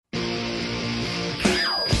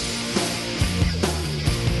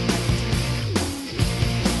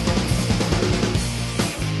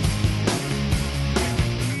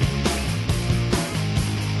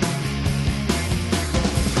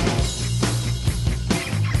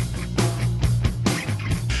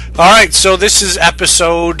All right, so this is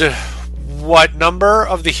episode, what number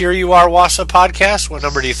of the Here You Are Wausau podcast? What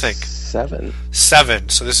number do you think? 7. 7.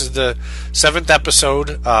 So this is the 7th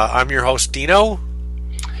episode. I'm your host, Dino.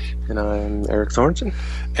 And I'm Eric Sorensen.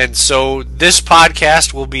 And so this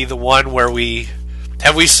podcast will be the one where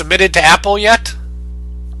have we submitted to Apple yet?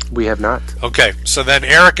 We have not. Okay, so then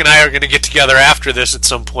Eric and I are going to get together after this at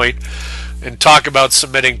some point and talk about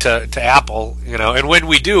submitting to Apple, and when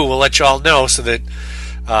we do, we'll let you all know so that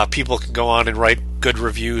people can go on and write good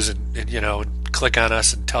reviews and click on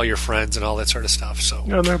us and tell your friends and all that sort of stuff. So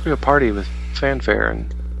there'll be a party with fanfare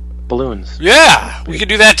and balloons. Yeah, we could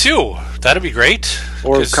do that too. That'd be great.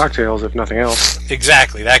 Or cocktails, if nothing else.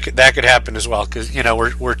 Exactly, that could happen as well because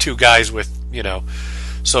we're two guys with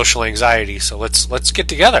social anxiety. So let's get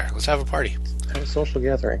together. Let's have a party. Have a social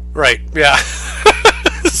gathering. Right. Yeah.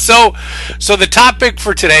 So the topic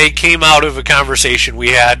for today came out of a conversation we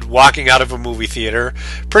had walking out of a movie theater,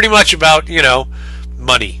 pretty much about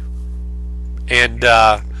money and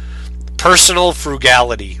personal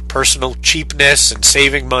frugality, personal cheapness, and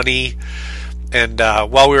saving money. And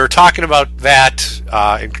while we were talking about that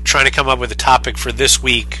and trying to come up with a topic for this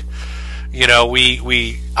week,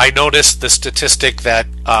 I noticed the statistic that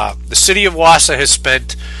the city of Wausau has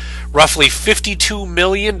spent roughly $52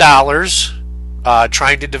 million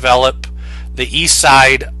trying to develop the east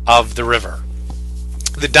side of the river,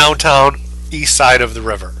 the downtown east side of the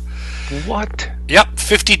river. What? Yep,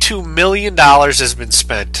 $52 million has been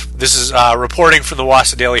spent. This is reporting from the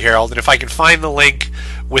Wausau Daily Herald, and if I can find the link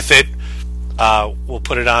with it, we'll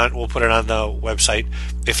put it on the website.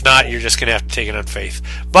 If not, you're just gonna have to take it on faith.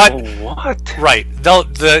 But what? Right. All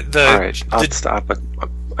right, I'll stop.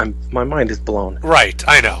 My mind is blown. Right,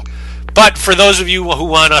 I know. But for those of you who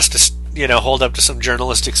want us to hold up to some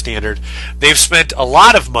journalistic standard, they've spent a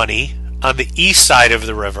lot of money on the east side of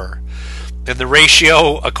the river. And the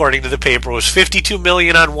ratio, according to the paper, was $52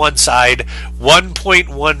 million on one side,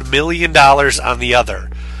 $1.1 million on the other.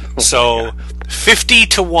 So 50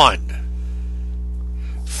 to 1.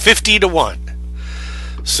 50 to 1.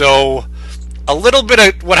 So a little bit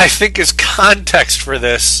of what I think is context for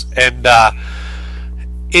this, and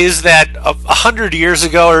is that 100 years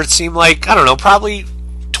ago, or it seemed like, I don't know, probably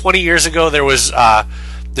 20 years ago, there was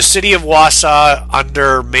the city of Wausau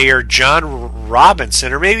under Mayor John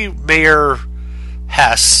Robinson, or maybe Mayor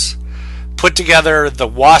Hess, put together the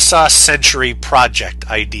Wausau Century Project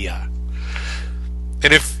idea.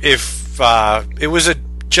 And if it was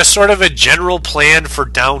just sort of a general plan for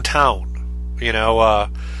downtown,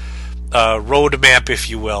 a road map, if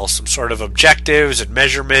you will, some sort of objectives and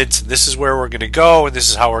measurements, and this is where we're going to go, and this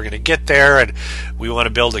is how we're going to get there, and we want to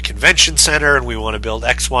build a convention center, and we want to build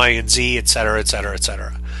X, Y, and Z, et cetera, et cetera, et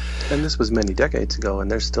cetera. And this was many decades ago,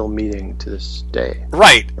 and they're still meeting to this day.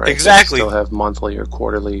 Right? Exactly. They still have monthly or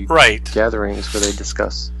quarterly gatherings where they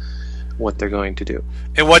discuss what they're going to do.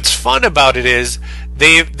 And what's fun about it is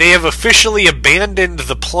they have officially abandoned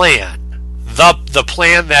the plan, the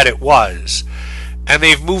plan that it was. And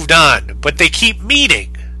they've moved on, but they keep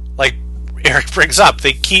meeting. Like Eric brings up,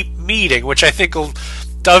 they keep meeting, which I think will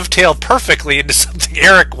dovetail perfectly into something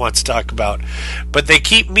Eric wants to talk about. But they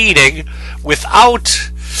keep meeting without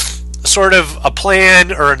sort of a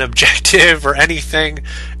plan or an objective or anything,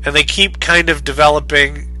 and they keep kind of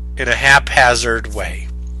developing in a haphazard way.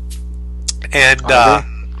 And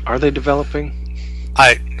are they developing?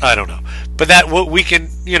 I don't know, but that what we can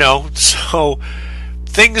so.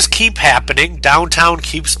 Things keep happening. Downtown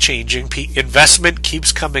keeps changing. Investment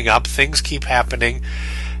keeps coming up. Things keep happening,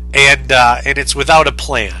 and it's without a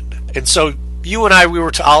plan. And so you and I,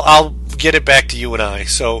 I'll get it back to you and I.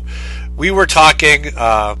 So we were talking.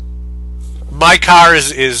 My car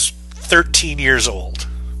is 13 years old,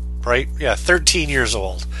 right? Yeah, 13 years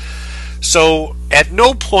old. So at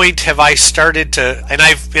no point have I started to, and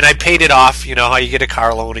I paid it off. You know how you get a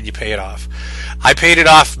car loan and you pay it off. I paid it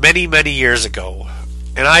off many, many years ago.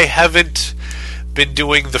 And I haven't been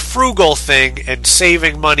doing the frugal thing and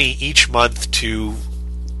saving money each month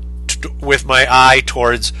with my eye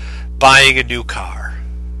towards buying a new car.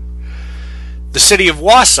 The city of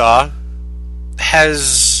Wausau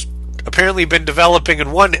has apparently been developing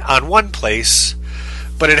on one place,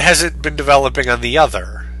 but it hasn't been developing on the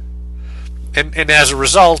other. And as a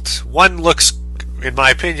result, one looks, in my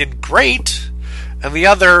opinion, great, and the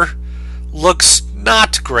other looks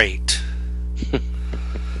not great.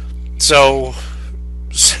 So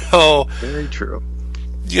very true.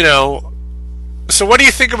 So what do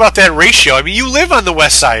you think about that ratio? I mean, you live on the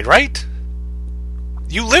west side, right?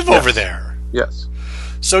 You live over there. Yes.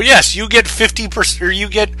 So yes, you get 50%, or you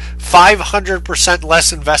get 500%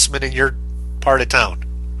 less investment in your part of town.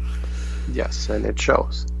 Yes, and it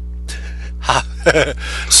shows.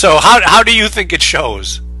 So how do you think it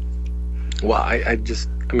shows? Well, I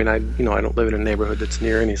don't live in a neighborhood that's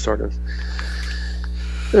near any sort of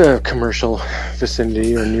commercial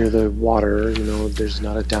vicinity or near the water. There's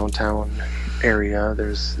not a downtown area.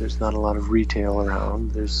 There's not a lot of retail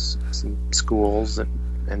around. There's some schools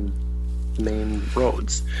and main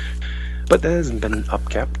roads, but that hasn't been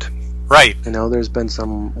upkept. Right. There's been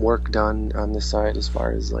some work done on this side as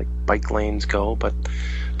far as like bike lanes go, but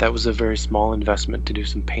that was a very small investment to do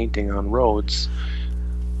some painting on roads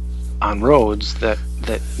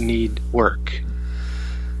that need work.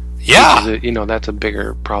 Yeah. That's a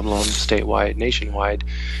bigger problem statewide, nationwide,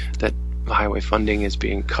 that highway funding is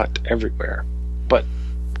being cut everywhere. But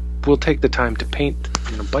we'll take the time to paint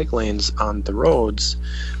bike lanes on the roads,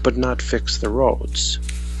 but not fix the roads.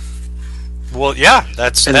 Well, yeah,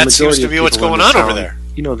 that seems to be what's going on over there.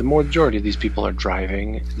 The majority of these people are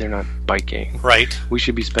driving; they're not biking. Right. We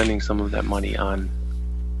should be spending some of that money on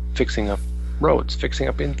fixing up roads, fixing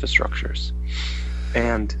up infrastructures,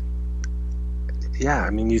 and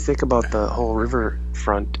you think about the whole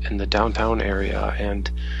riverfront and the downtown area,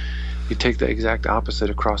 and you take the exact opposite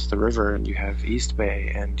across the river, and you have East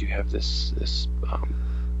Bay, and you have this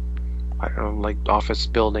office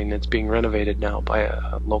building that's being renovated now by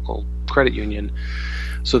a local credit union.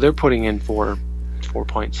 So they're putting in $4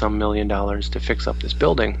 point some million to fix up this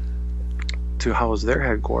building to house their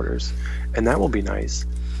headquarters, and that will be nice.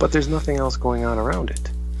 But there's nothing else going on around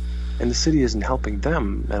it, and the city isn't helping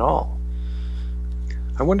them at all.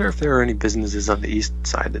 I wonder if there are any businesses on the east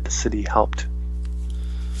side that the city helped.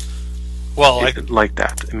 Well, like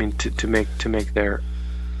that. I mean, to make their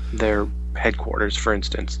headquarters, for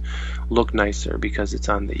instance, look nicer because it's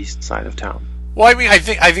on the east side of town. Well, I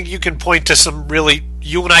think you can point to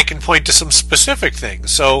you and I can point to some specific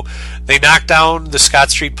things. So they knocked down the Scott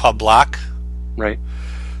Street pub block. Right.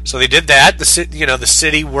 So they did that. The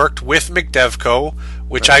city worked with McDevco,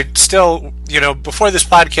 which right. I still, before this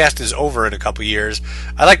podcast is over in a couple years,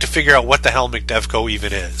 I'd like to figure out what the hell McDevco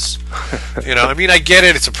even is. I get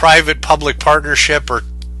it. It's a private-public partnership or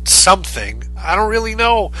something. I don't really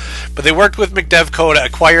know. But they worked with McDevco to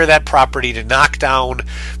acquire that property, to knock down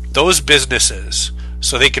those businesses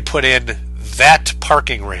so they could put in that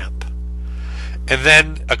parking ramp. And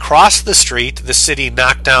then across the street, the city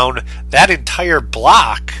knocked down that entire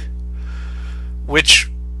block,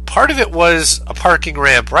 which part of it was a parking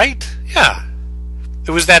ramp, right? Yeah.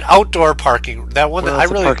 It was that outdoor parking, that one a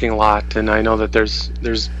parking lot, and I know that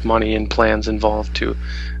there's money and plans involved to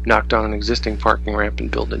knock down an existing parking ramp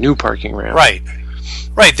and build a new parking ramp. Right.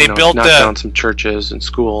 Right, they built knocked down some churches and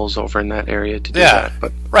schools over in that area to do that.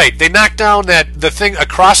 But right, they knocked down the thing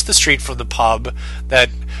across the street from the pub that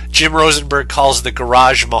Jim Rosenberg calls the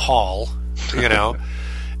Garage Mahal, and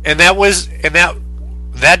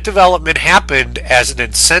that development happened as an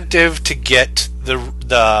incentive to get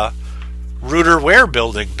the Reuter Ware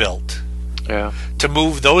building built. Yeah. To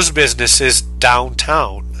move those businesses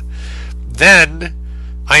downtown. Then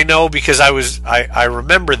I know because I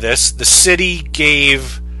remember this. The city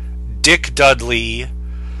gave Dick Dudley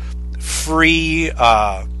free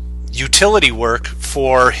utility work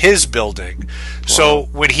for his building. Wow. So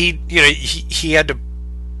when he had to,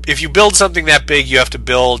 if you build something that big, you have to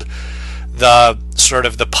build the sort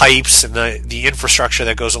of the pipes and the infrastructure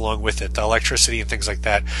that goes along with it, the electricity and things like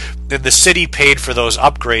that. Then the city paid for those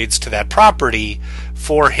upgrades to that property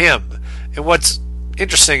for him. And what's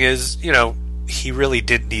interesting is, he really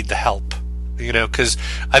did need the help, because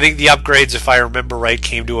I think the upgrades, if I remember right,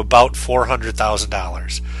 came to about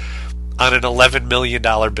 $400,000 on an $11 million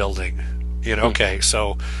building. Okay,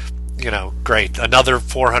 so, great, another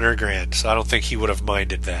 $400,000. So I don't think he would have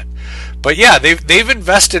minded that. But yeah, they've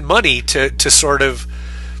invested money to sort of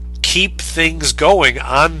keep things going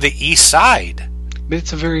on the east side. But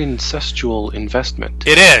it's a very incestual investment.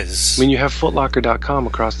 It is. I mean, you have Footlocker.com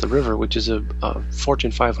across the river, which is a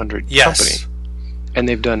Fortune 500 company. And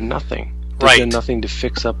they've done nothing. They've done nothing to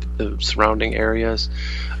fix up the surrounding areas.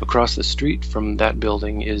 Across the street from that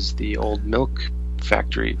building is the old milk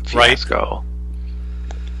factory fiasco.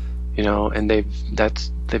 Right. And they've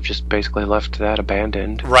just basically left that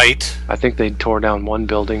abandoned. Right. I think they tore down one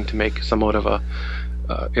building to make somewhat of a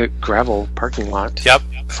gravel parking lot. Yep.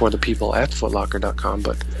 For the people at Footlocker.com,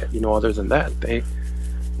 but other than that, they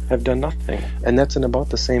have done nothing, and that's in about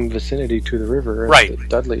the same vicinity to the river, right? As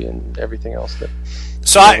Dudley and everything else that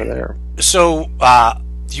over there. So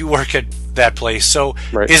you work at that place. So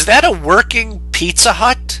right. Is that a working Pizza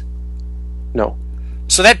Hut? No.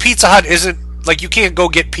 So that Pizza Hut isn't like you can't go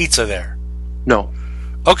get pizza there. No.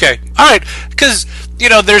 Okay. All right. Because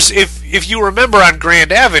there's if you remember on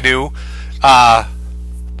Grand Avenue,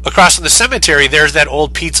 across from the cemetery, there's that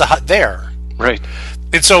old Pizza Hut there. Right.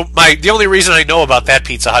 And so the only reason I know about that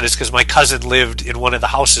Pizza Hut is because my cousin lived in one of the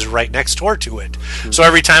houses right next door to it. Mm-hmm. So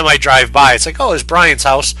every time I drive by, it's like, oh, there's Brian's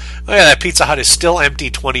house. Oh yeah, that Pizza Hut is still empty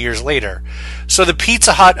 20 years later. So the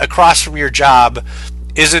Pizza Hut across from your job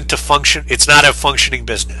isn't a function. It's not a functioning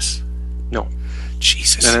business. No.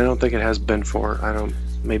 Jesus. And I don't think it has been for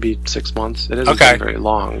maybe 6 months. It hasn't been very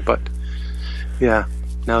long, but yeah.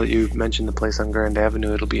 Now that you mentioned the place on Grand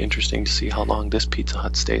Avenue, it'll be interesting to see how long this Pizza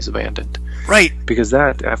Hut stays abandoned. Right. Because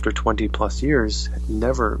that, after 20 plus years,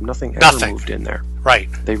 nothing ever moved in there. Right.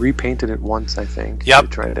 They repainted it once, I think. Yep. To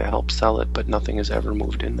try to help sell it, but nothing has ever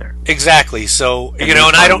moved in there. Exactly. So, and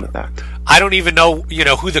and I don't even know,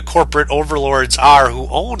 who the corporate overlords are who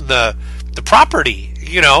own the property.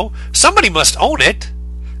 Somebody must own it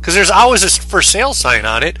because there's always a for sale sign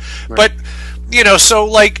on it. Right. But, so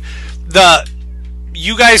like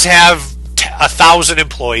you guys have 1,000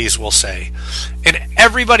 employees, we'll say, and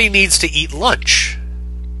everybody needs to eat lunch.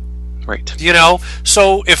 Right.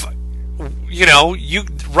 So if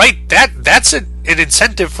that's an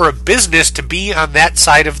incentive for a business to be on that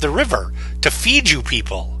side of the river to feed you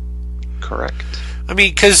people. Correct. I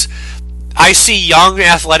mean, because I see young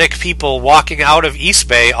athletic people walking out of East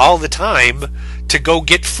Bay all the time to go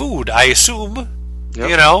get food, I assume.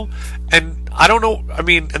 Yep. And I don't know, I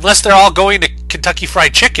mean, unless they're all going to Kentucky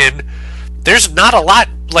Fried Chicken, there's not a lot,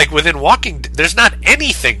 there's not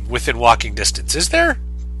anything within walking distance, is there?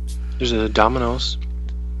 There's a Domino's.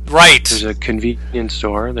 Right. There's a convenience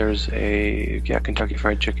store, there's a Kentucky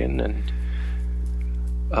Fried Chicken, and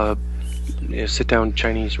a sit-down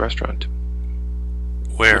Chinese restaurant.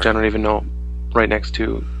 Where? Which I don't even know, right next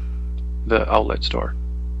to the outlet store.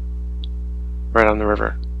 Right on the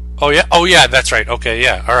river. Oh yeah, that's right. Okay,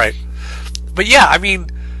 yeah, all right. But yeah, I mean,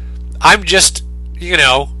 I'm just,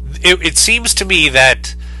 it seems to me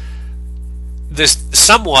that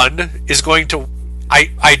someone is going to,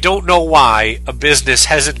 I don't know why a business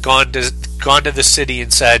hasn't gone to the city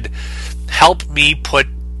and said, help me put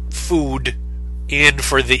food in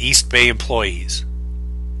for the East Bay employees.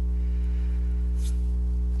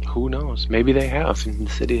 Who knows? Maybe they have, and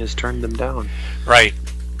the city has turned them down. Right.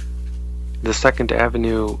 The Second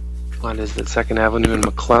Avenue and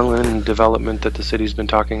McClellan development that the city's been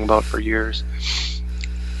talking about for years.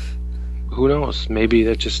 Who knows? Maybe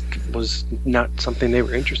that just was not something they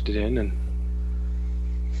were interested in, and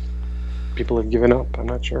people have given up. I'm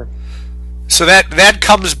not sure. So that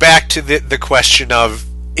comes back to the question of,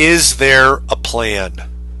 is there a plan?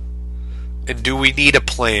 And do we need a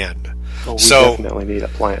plan? Oh, we definitely need a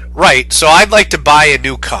plan. Right. So I'd like to buy a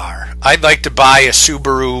new car. I'd like to buy a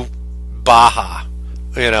Subaru Baja.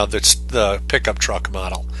 That's the pickup truck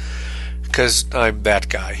model, because I'm that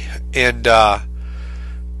guy. And that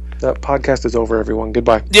podcast is over, everyone.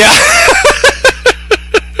 Goodbye. Yeah.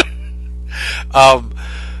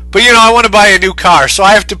 But I want to buy a new car, so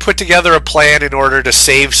I have to put together a plan in order to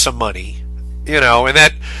save some money.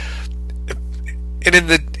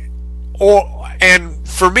 And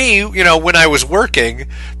for me, when I was working,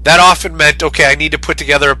 that often meant, okay, I need to put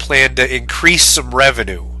together a plan to increase some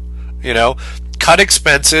revenue. Cut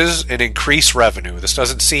expenses and increase revenue. This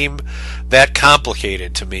doesn't seem that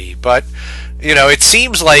complicated to me, but it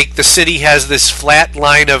seems like the city has this flat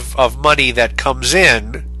line of money that comes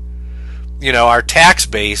in, our tax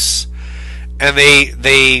base, and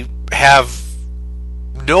they have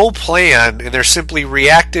no plan, and they're simply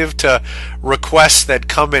reactive to requests that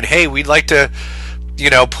come in. Hey, we'd like to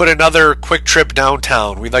put another Quick Trip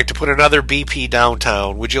downtown. We'd like to put another BP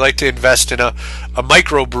downtown. Would you like to invest in a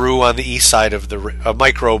microbrew on the east side of a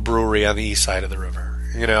microbrewery on the east side of the river?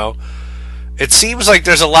 It seems like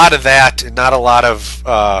there's a lot of that, and not a lot of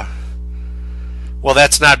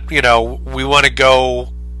that's not, we want to go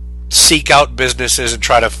seek out businesses and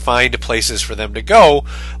try to find places for them to go,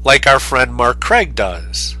 like our friend Mark Craig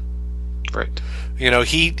does. Right.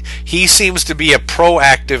 He seems to be a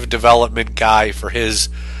proactive development guy for his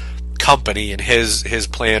company and his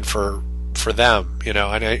plan for them. And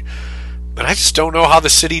I just don't know how the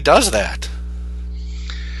city does that.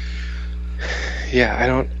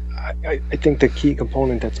 Yeah, I think the key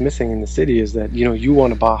component that's missing in the city is that you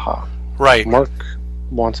want a Baja. Right. Mark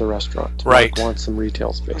wants a restaurant. Right. Mark wants some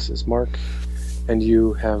retail spaces. Mark and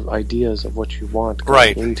you have ideas of what you want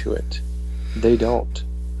going into it. They don't.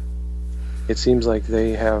 It seems like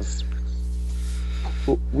they have.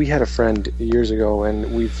 We had a friend years ago,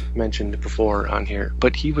 and we've mentioned before on here,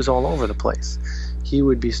 but he was all over the place. He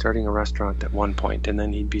would be starting a restaurant at one point, and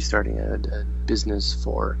then he'd be starting a business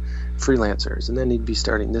for freelancers, and then he'd be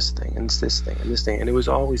starting this thing, and this thing, and this thing, and it was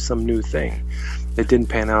always some new thing. It didn't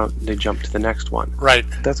pan out. They jumped to the next one. Right.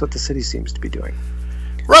 That's what the city seems to be doing.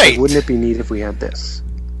 Right. Like, wouldn't it be neat if we had this?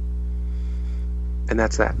 And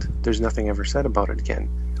that's that. There's nothing ever said about it again.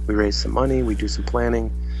 We raise some money, we do some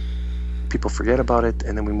planning, people forget about it,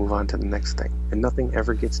 and then we move on to the next thing. And nothing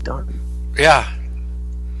ever gets done. Yeah.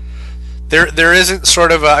 There isn't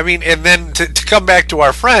sort of a, I mean, and then to come back to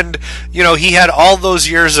our friend, you know, he had all those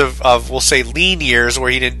years of, we'll say, lean years where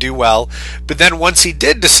he didn't do well. But then once he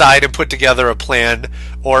did decide and put together a plan,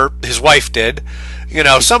 or his wife did, you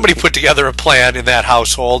know, somebody put together a plan in that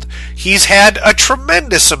household, he's had a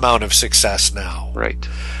tremendous amount of success now. Right.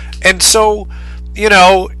 And so, you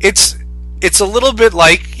know, it's a little bit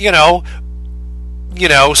like, you know,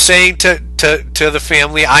 saying to the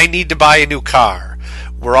family, I need to buy a new car.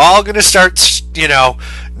 We're all going to start, you know,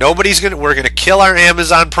 we're going to kill our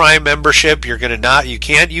Amazon Prime membership. You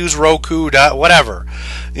can't use Roku, whatever.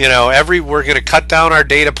 You know, we're going to cut down our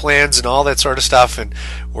data plans and all that sort of stuff. And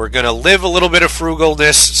we're going to live a little bit of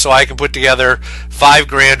frugalness so I can put together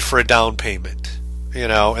 $5,000 for a down payment. You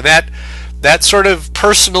know, and that sort of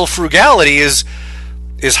personal frugality is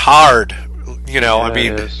hard. You know, Yeah, I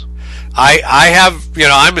mean, it is. I have, you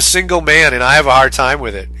know, I'm a single man and I have a hard time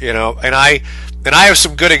with it, you know, and I have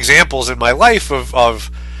some good examples in my life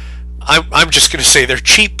of I'm just going to say they're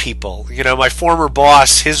cheap people. You know, my former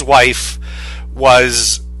boss, his wife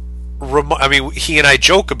was, I mean, he and I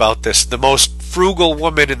joke about this, the most frugal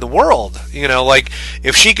woman in the world. You know, like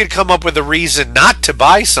if she could come up with a reason not to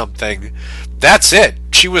buy something, that's it.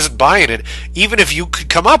 She wasn't buying it. Even if you could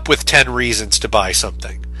come up with 10 reasons to buy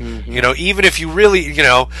something. Mm-hmm. You know, even if you really, you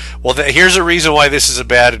know, well, here's a reason why this is a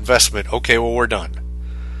bad investment. Okay, well, we're done.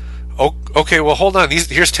 Okay, well, hold on.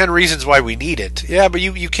 Here's 10 reasons why we need it. Yeah, but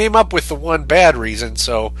you came up with the one bad reason,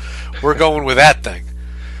 so we're going with that thing.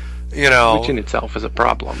 You know, which in itself is a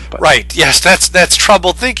problem. But. Right. Yes, that's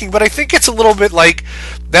troubled thinking. But I think it's a little bit like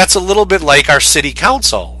our city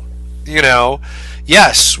council. You know,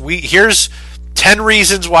 yes, here's 10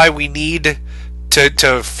 reasons why we need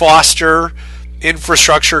to foster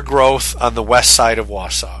infrastructure growth on the west side of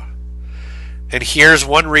Wausau, and here's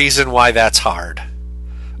one reason why that's hard.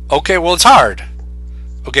 Okay, well, it's hard.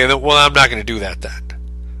 Okay, well, I'm not going to do that then.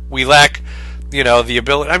 We lack, you know, the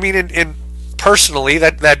ability. I mean, in personally,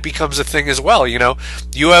 that becomes a thing as well. You know,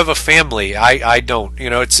 you have a family. I don't. You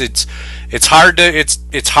know, it's hard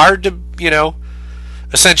to you know,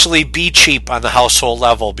 essentially be cheap on the household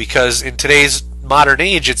level, because in today's modern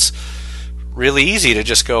age, it's really easy to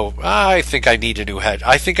just go, I think I need a new head.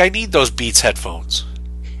 I think I need those Beats headphones.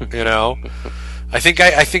 You know. I think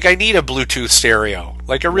I need a Bluetooth stereo,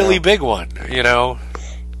 like a really big one, you know.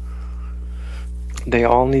 They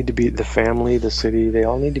all need to be, the family, the city, they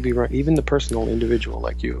all need to be run, even the personal individual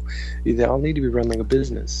like you, they all need to be run like a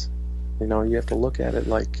business. You know, you have to look at it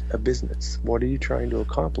like a business. What are you trying to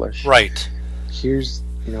accomplish? Right. Here's,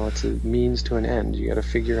 you know, it's a means to an end. You got to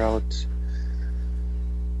figure out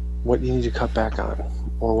what you need to cut back on,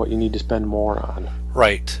 or what you need to spend more on.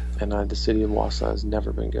 Right. And the city of Wausau has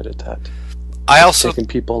never been good at that. I also taken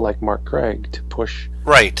people like Mark Craig to push,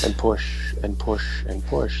 right, and push and push and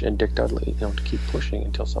push, and Dick Dudley, you know, to keep pushing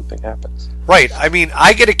until something happens. Right. I mean,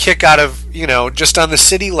 I get a kick out of, you know, just on the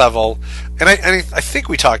city level, and I think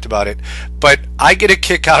we talked about it, but I get a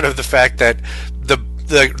kick out of the fact that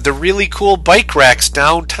the really cool bike racks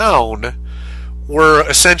downtown were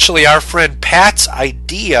essentially our friend Pat's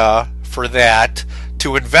idea for that,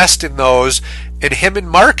 to invest in those, and him and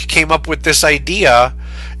Mark came up with this idea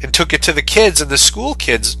and took it to the kids, and the school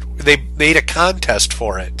kids, they made a contest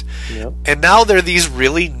for it. Yep. And now there are these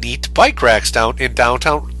really neat bike racks in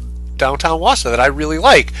downtown Wausau that I really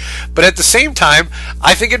like. But at the same time,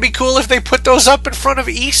 I think it'd be cool if they put those up in front of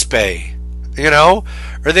East Bay, you know,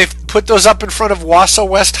 or they put those up in front of Wausau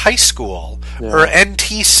West High School, or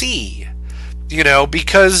NTC, you know,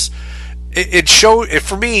 because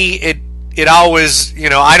for me, it always, you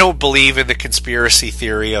know, I don't believe in the conspiracy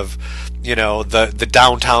theory of, you know, the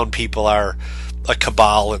downtown people are a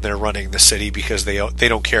cabal and they're running the city because they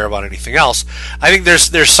don't care about anything else. I think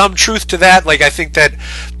there's some truth to that. Like, I think that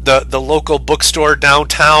the local bookstore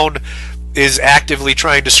downtown is actively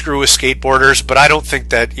trying to screw with skateboarders, but I don't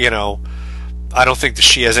think that, you know, I don't think that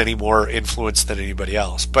she has any more influence than anybody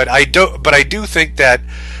else. But I do think that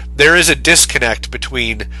there is a disconnect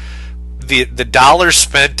between the dollars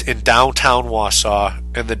spent in downtown Wausau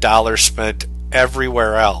and the dollars spent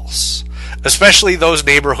everywhere else, especially those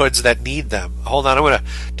neighborhoods that need them. Hold on, I'm going to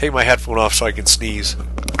take my headphone off so I can sneeze.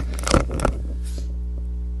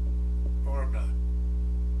 Or I'm not.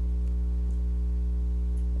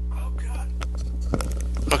 Oh, God.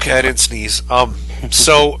 Okay, I didn't sneeze.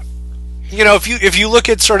 So if you look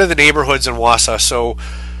at sort of the neighborhoods in Wausau, so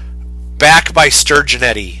back by Sturgeon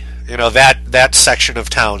Eddy, that section of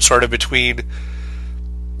town, sort of between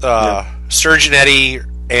Sturgeon Eddy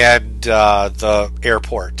and the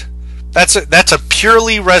airport. That's a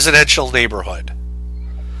purely residential neighborhood.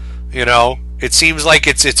 It seems like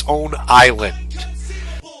it's its own island.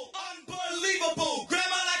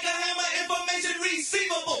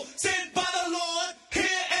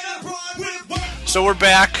 So we're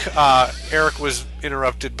back. Eric was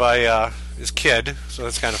interrupted by his kid, so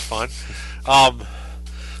that's kind of fun.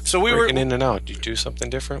 So we were in and out. Did you do something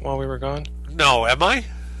different while we were gone? No, am I?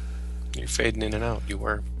 You're fading in and out. You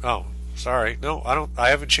were. Oh, sorry. No, I don't. I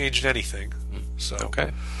haven't changed anything. So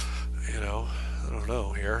okay. I don't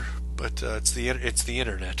know here, but it's the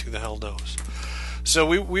internet. Who the hell knows? So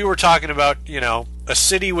we were talking about a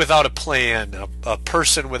city without a plan, a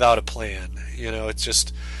person without a plan.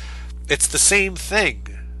 It's the same thing.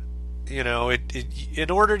 In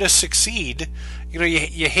order to succeed, you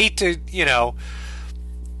hate to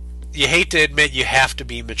admit you have to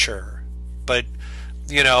be mature, but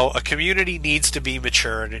a community needs to be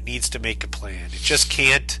mature and it needs to make a plan. It just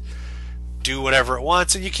can't do whatever it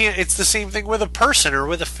wants, and you can't. It's the same thing with a person or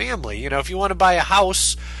with a family. If you want to buy a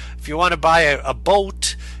house, if you want to buy a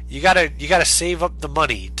boat, you gotta save up the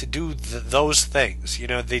money to do those things.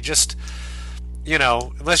 They just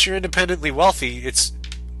unless you're independently wealthy, it's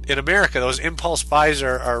in America those impulse buys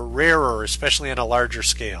are rarer, especially on a larger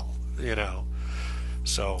scale.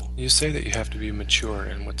 So you say that you have to be mature,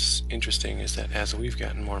 and what's interesting is that as we've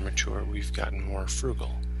gotten more mature, we've gotten more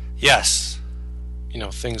frugal. Yes.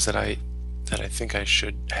 Things that I think I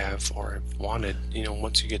should have or have wanted,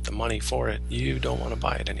 once you get the money for it, you don't want to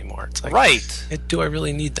buy it anymore. It's like, right. Do I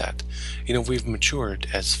really need that? We've matured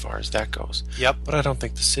as far as that goes. Yep. But I don't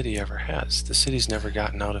think the city ever has. The city's never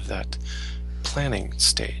gotten out of that planning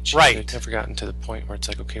stage. Right. They've never gotten to the point where it's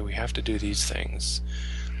like, okay, we have to do these things.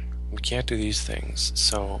 We can't do these things.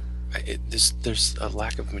 So there's a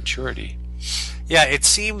lack of maturity. Yeah, it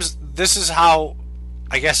seems this is how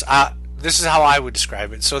I would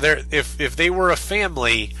describe it. So if they were a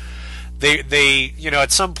family, they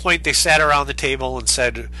at some point they sat around the table and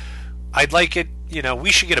said, I'd like it,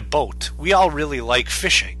 we should get a boat. We all really like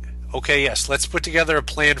fishing. Okay, yes, let's put together a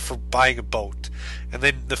plan for buying a boat. And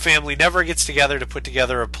then the family never gets together to put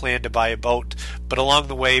together a plan to buy a boat, but along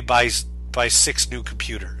the way buys 6 new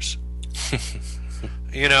computers.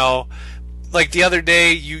 Like the other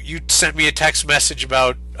day you sent me a text message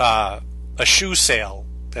about a shoe sale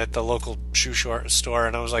at the local shoe store,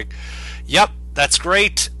 and I was like, yep, that's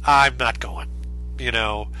great. I'm not going,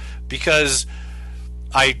 because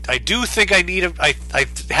I do think I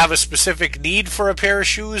have a specific need for a pair of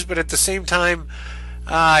shoes, but at the same time,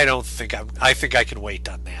 I think I can wait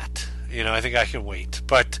on that. I think I can wait.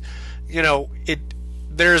 But,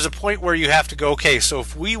 there's a point where you have to go, okay, so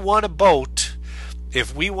if we want a boat,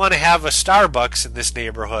 if we want to have a Starbucks in this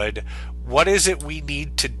neighborhood, what is it we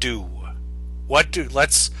need to do? And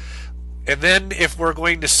then if we're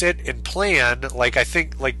going to sit and plan,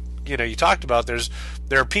 you talked about,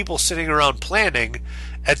 there are people sitting around planning.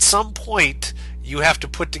 At some point, you have to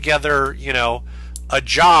put together, a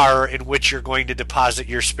jar in which you're going to deposit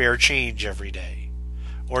your spare change every day,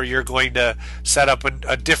 or you're going to set up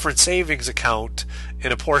a different savings account,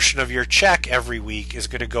 and a portion of your check every week is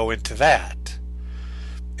going to go into that.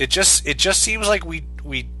 It just seems like we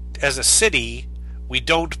as a city, we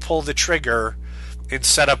don't pull the trigger and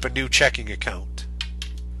set up a new checking account.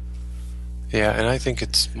 Yeah, and I think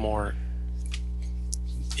it's more,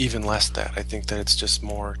 even less that. I think that it's just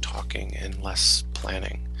more talking and less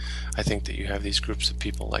planning. I think that you have these groups of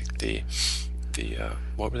people like the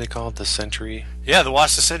what were they called? The Century? Yeah, the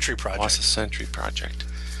Wausau Century Project. Wausau Century Project.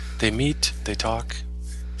 They meet, they talk.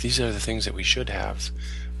 These are the things that we should have,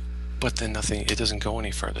 but then it doesn't go any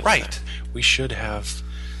further than right. that. We should have,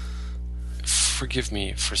 forgive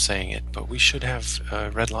me for saying it, but we should have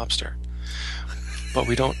Red Lobster. But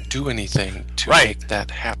we don't do anything to right. make that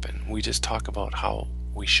happen. We just talk about how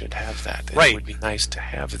we should have that. And right. It would be nice to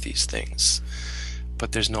have these things.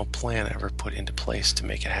 But there's no plan ever put into place to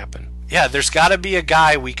make it happen. Yeah, there's got to be a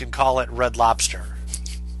guy we can call it Red Lobster.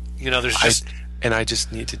 There's just... I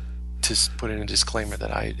just need to put in a disclaimer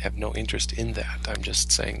that I have no interest in that. I'm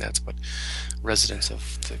just saying that's what residents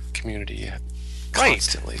of the community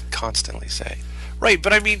constantly say. Right,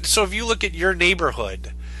 but I mean, so if you look at your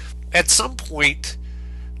neighborhood, at some point,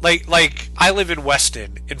 like I live in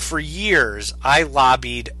Weston, and for years I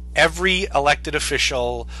lobbied every elected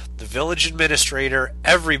official, the village administrator,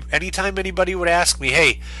 anytime anybody would ask me,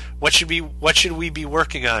 hey, what should we be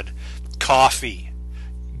working on? Coffee.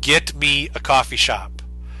 Get me a coffee shop.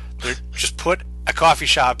 Just put a coffee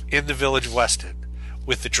shop in the Village of Weston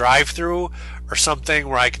with the drive-through or something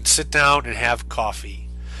where I can sit down and have coffee.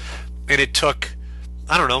 And it took,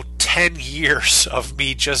 I don't know, 10 years of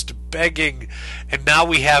me just begging, and now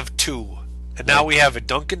we have two. And now we have a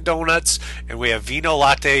Dunkin' Donuts and we have Vino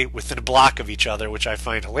Latte within a block of each other, which I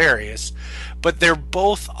find hilarious. But they're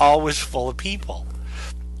both always full of people.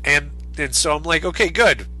 And so I'm like, okay,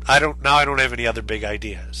 good. I don't have any other big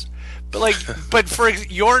ideas. But for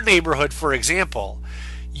your neighborhood, for example,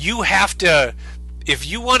 you have to, if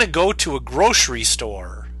you want to go to a grocery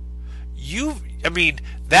store,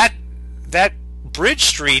 that Bridge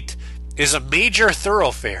Street is a major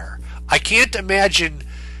thoroughfare. I can't imagine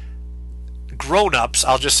grown-ups,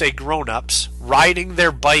 I'll just say grown-ups, riding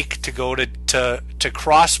their bike to go to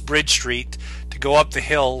cross Bridge Street, to go up the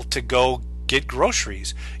hill to go get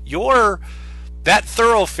groceries. That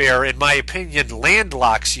thoroughfare, in my opinion,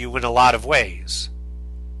 landlocks you in a lot of ways.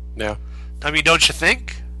 Yeah. I mean, don't you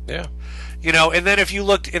think? Yeah. And then if you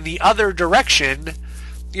looked in the other direction,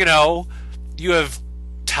 you have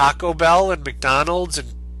Taco Bell and McDonald's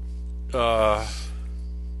and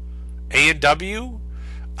A&W.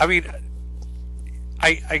 I mean,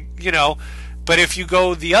 but if you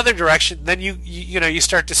go the other direction, then you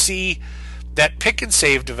start to see that Pick and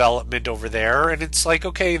Save development over there, and it's like,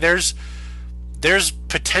 okay, there's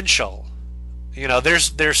potential,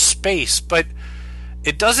 there's space, but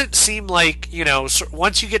it doesn't seem like,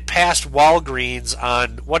 once you get past Walgreens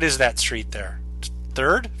on, what is that street there?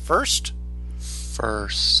 First?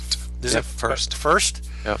 Is it First? First?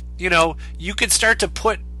 Yep. You could start to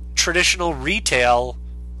put traditional retail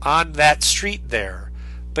on that street there,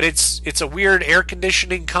 but it's a weird air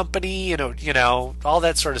conditioning company, all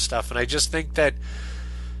that sort of stuff, and I just think that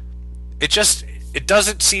it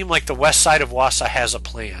doesn't seem like the west side of Wausau has a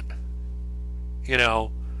plan,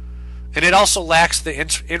 and it also lacks the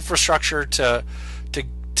infrastructure to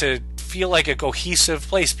feel like a cohesive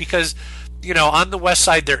place, because on the west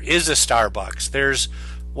side there is a Starbucks, there's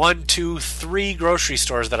 1, 2, 3 grocery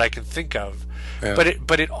stores that I can think of, yeah.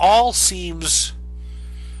 but it all seems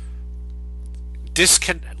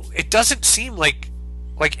it doesn't seem like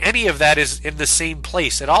any of that is in the same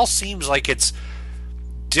place. It all seems like it's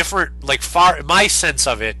different, like far, my sense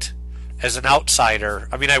of it as an outsider.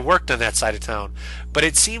 I mean, I worked on that side of town, but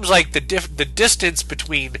it seems like the distance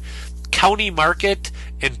between County Market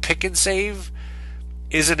and Pick and Save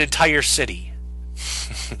is an entire city.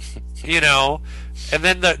 And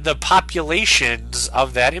then the populations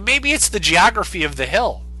of that, and maybe it's the geography of the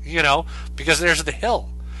hill, because there's the hill,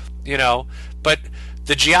 but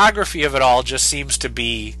the geography of it all just seems to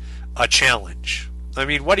be a challenge. I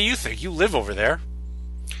mean, what do you think? You live over there.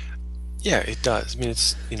 Yeah, it does. I mean,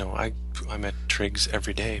 it's, I'm at Triggs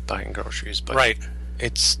every day buying groceries, but right.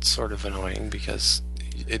 It's sort of annoying because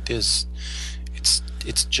it's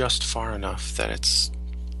just far enough that it's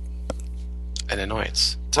an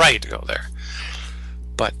annoyance to go there.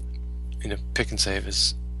 But Pick and Save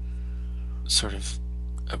is sort of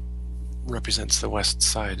represents the west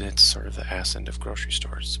side. It's sort of the ass end of grocery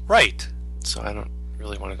stores. Right. So I don't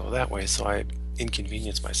really want to go that way, so I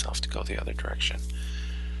inconvenience myself to go the other direction.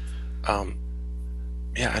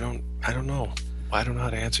 Yeah, I don't know. I don't know how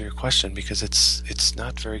to answer your question, because it's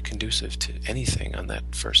not very conducive to anything on that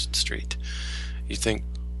first street. You think,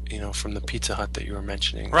 from the Pizza Hut that you were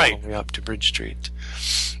mentioning, right, all the way up to Bridge Street,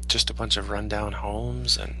 just a bunch of rundown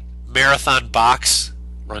homes and Marathon Box,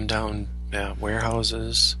 rundown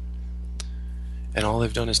warehouses, and all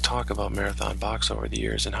they've done is talk about Marathon Box over the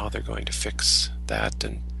years and how they're going to fix that,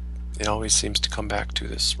 and it always seems to come back to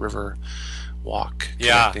this river walk,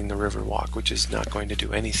 connecting the river walk, which is not going to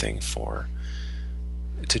do anything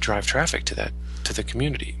to drive traffic to the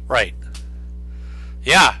community. Right.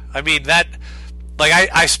 Yeah, I mean that.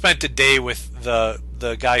 Like I spent a day with the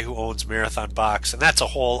guy who owns Marathon Box, and that's a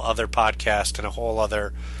whole other podcast and a whole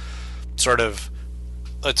other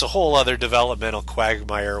it's a whole other developmental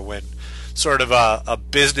quagmire when sort of a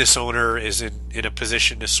business owner is in a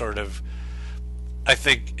position to sort of, I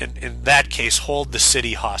think in that case, hold the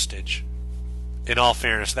city hostage. In all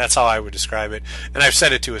fairness, that's how I would describe it, and I've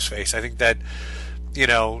said it to his face. I think that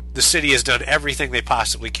the city has done everything they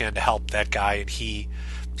possibly can to help that guy, and he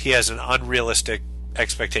has an unrealistic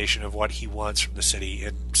expectation of what he wants from the city,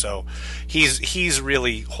 and so he's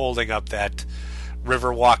really holding up that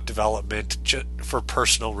Riverwalk development for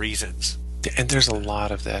personal reasons. And there's a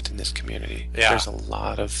lot of that in this community. Yeah. There's a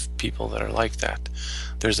lot of people that are like that.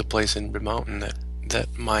 There's a place in Red Mountain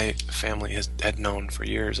that my family had known for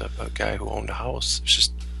years, a guy who owned a house. It's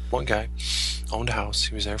just one guy owned a house.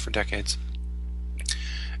 He was there for decades,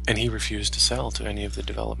 and he refused to sell to any of the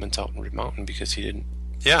developments out in Red Mountain because he didn't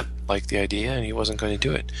Yeah. liked the idea, and he wasn't going to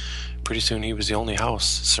do it. Pretty soon, he was the only house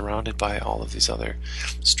surrounded by all of these other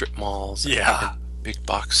strip malls Yeah. and big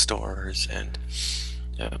box stores, and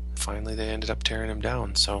yeah, finally they ended up tearing him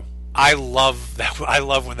down. So I love that. I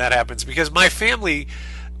love when that happens because my family,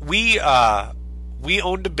 we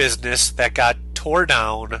owned a business that got tore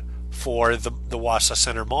down for the Wausau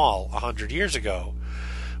Center Mall 100 years ago.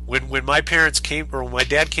 When my parents came, or when my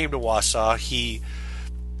dad came to Wausau, he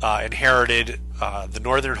inherited the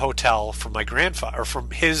Northern Hotel from my grandfather, or from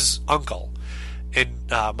his uncle. And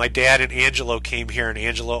my dad and Angelo came here, and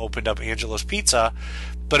Angelo opened up Angelo's Pizza.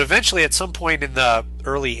 But eventually, at some point in the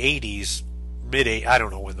early '80s, I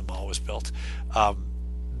don't know when the mall was built,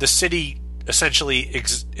 the city essentially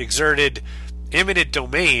exerted eminent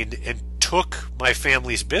domain and took my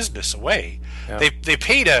family's business away. yeah, They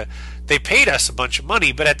paid us a bunch of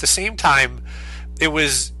money, but at the same time, it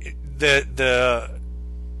was the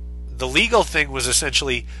legal thing was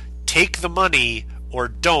essentially take the money or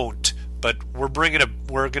don't, but we're going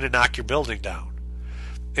to knock your building down.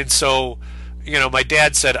 And so, my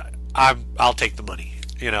dad said, I'll take the money.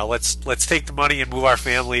 Let's take the money and move our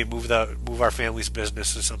family and move our family's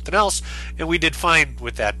business to something else. And we did fine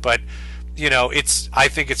with that. But I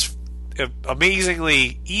think it's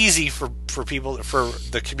amazingly easy for people, for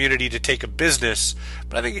the community to take a business,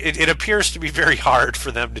 but I think it appears to be very hard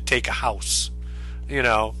for them to take a house.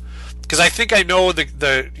 Because I think I know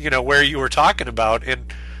the where you were talking about,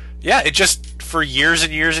 and yeah, it just for years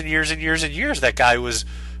and years and years and years and years that guy was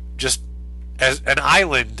just as an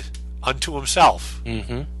island unto himself.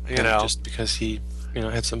 just because he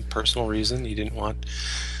had some personal reason he didn't want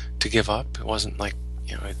to give up. It wasn't like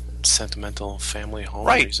a sentimental family home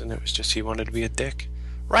Right. reason. It was just he wanted to be a dick.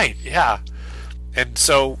 Right, yeah. And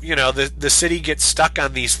so, the city gets stuck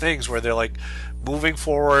on these things where they're like moving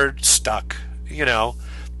forward, stuck,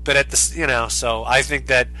 but at the, so I think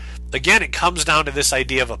that, again, it comes down to this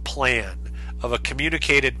idea of a plan, of a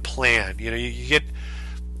communicated plan. You get,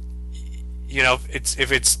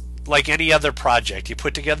 if it's like any other project, you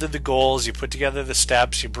put together the goals, you put together the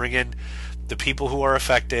steps, you bring in the people who are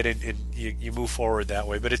affected, and you move forward that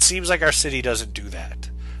way. But it seems like our city doesn't do that.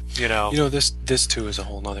 This too is a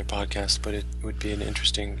whole nother podcast, but it would be an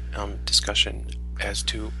interesting discussion as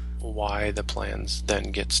to why the plans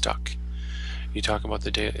then get stuck. You talk about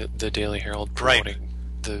the Daily Herald promoting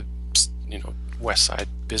the West Side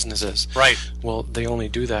businesses. Right. Well, they only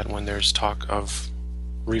do that when there's talk of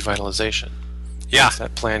revitalization. Yeah. Once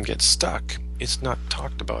that plan gets stuck, it's not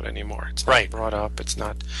talked about anymore. It's not Right. brought up. It's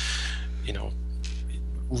not,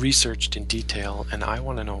 researched in detail. And I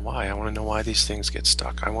want to know why. I want to know why these things get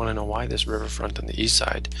stuck. I want to know why this riverfront on the east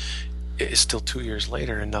side is still 2 years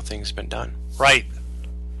later and nothing's been done. Right.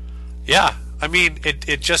 Yeah. I mean, it's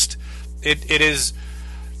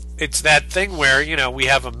that thing where, we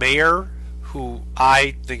have a mayor who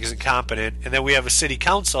I think is incompetent, and then we have a city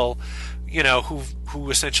council, who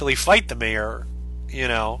essentially fight the mayor,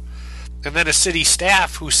 and then a city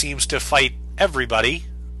staff who seems to fight everybody,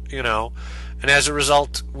 and as a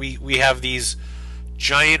result, we have these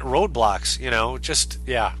giant roadblocks,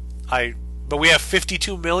 but we have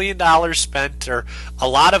 $52 million spent, or a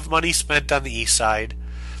lot of money spent on the east side.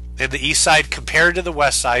 And the east side, compared to the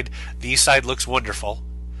west side, the east side looks wonderful.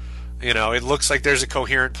 It looks like there's a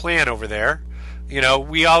coherent plan over there.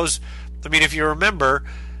 We always, if you remember,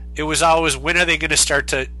 it was always, when are they going to start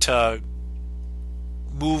to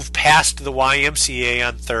move past the YMCA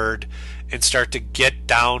on 3rd and start to get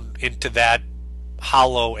down into that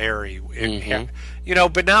hollow area?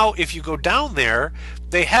 But now if you go down there,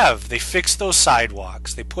 they fixed those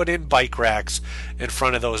sidewalks. They put in bike racks in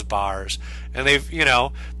front of those bars, and they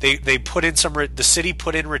put in the city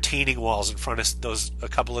put in retaining walls in front of a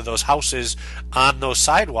couple of those houses on those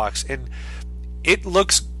sidewalks, and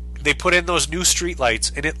they put in those new street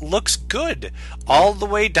lights, and it looks good all the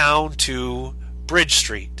way down to Bridge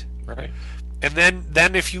Street. Right. And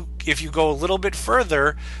then if you go a little bit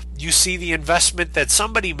further, you see the investment that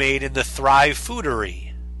somebody made in the Thrive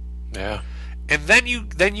Foodery. Yeah. And then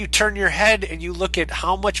you turn your head and you look at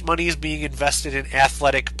how much money is being invested in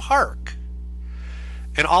Athletic Park.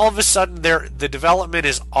 And all of a sudden the development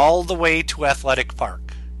is all the way to Athletic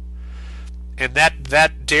Park. And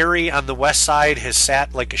that dairy on the west side has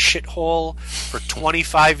sat like a shithole for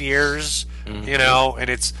 25 years, and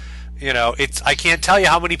it's I can't tell you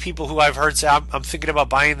how many people who I've heard say, I'm thinking about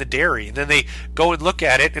buying the dairy. And then they go and look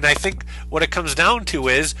at it, and I think what it comes down to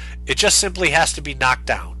is it just simply has to be knocked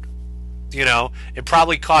down. It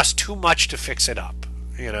probably costs too much to fix it up,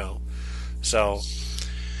 So.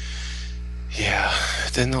 Yeah,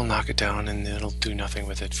 then they'll knock it down and it'll do nothing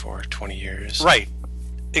with it for 20 years. Right.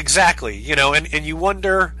 exactly. And you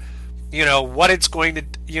wonder, what it's going to.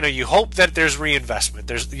 You hope that there's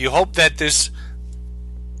reinvestment. You hope that this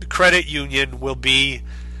credit union will be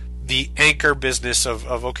the anchor business of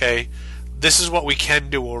okay, this is what we can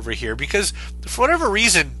do over here, because for whatever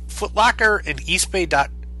reason, Foot Locker and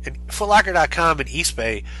Footlocker.com and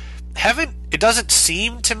Eastbay it doesn't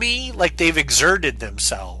seem to me like they've exerted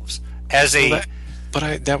themselves as a.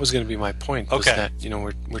 That was going to be my point. Was Okay.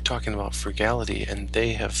 that we're talking about frugality, and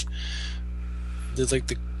they're like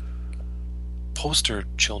the poster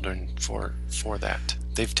children for that.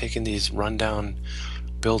 They've taken these rundown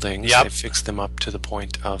buildings, Yep. they've fixed them up to the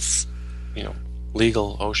point of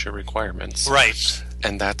legal OSHA requirements, Right.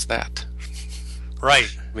 and that's that. Right.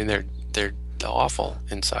 I mean, they're awful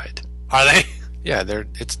inside. Are they? Yeah,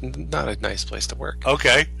 it's not a nice place to work,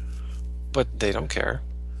 Okay. but they don't care.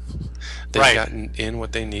 They've Right. gotten in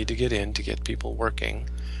what they need to get people working,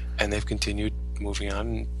 and they've continued moving on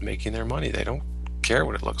and making their money. They don't care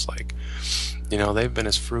what it looks like. They've been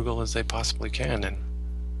as frugal as they possibly can, and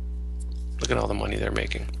look at all the money they're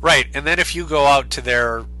making. Right. And then if you go out to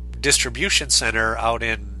their distribution center out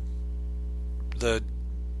in the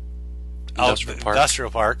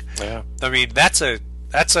industrial park, Yeah. I mean that's a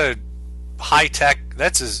high tech.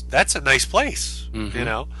 That's a nice place.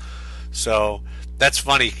 Mhm. So that's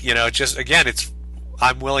funny. Just again,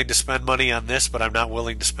 I'm willing to spend money on this, but I'm not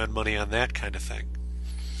willing to spend money on that kind of thing.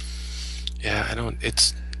 Yeah, I don't.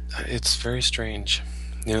 It's very strange.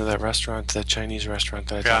 That restaurant, that Chinese restaurant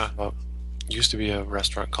that I Yeah. talked about, used to be a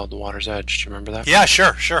restaurant called the Water's Edge. Do you remember that? Yeah,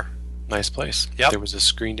 sure. Nice place. Yep. There was a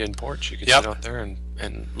screened-in porch. You could Yep. sit out there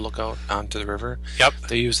and look out onto the river. Yep.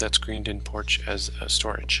 They use that screened-in porch as a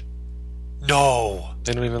storage. No.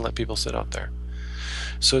 They don't even let people sit out there.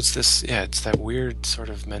 So it's that weird sort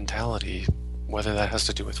of mentality, whether that has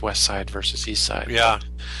to do with West Side versus East Side. Yeah.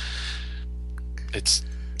 It's,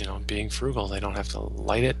 being frugal. They don't have to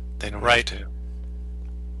light it. They don't Right. have to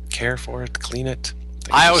care for it, clean it.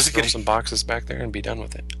 They I can always just throw get- some boxes back there and be done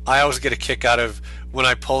with it. I always get a kick out of when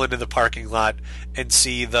I pull into the parking lot and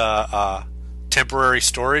see the temporary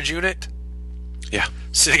storage unit Yeah.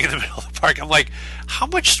 sitting in the middle of the park. I'm like,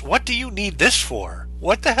 what do you need this for?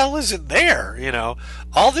 What the hell is in there?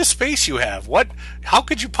 All this space you have. How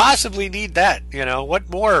could you possibly need that? What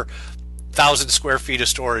more 1,000 square feet of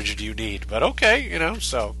storage do you need? But okay,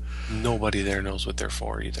 so. Nobody there knows what they're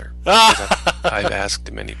for either. I've asked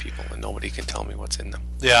many people, and nobody can tell me what's in them.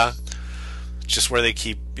 Yeah. Just where they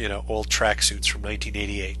keep, old tracksuits from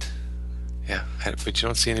 1988. Yeah, but you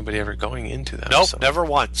don't see anybody ever going into them. Nope, so. never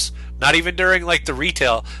once. Not even during like the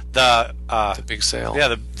retail, the big sale.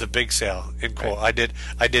 Yeah, the big sale. In quote, I did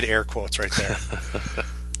air quotes right there.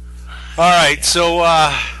 All right, so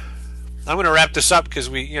I'm going to wrap this up because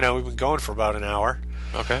we've been going for about an hour.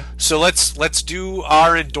 Okay. So let's do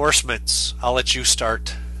our endorsements. I'll let you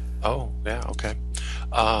start. Oh, yeah, okay.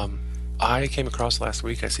 I came across last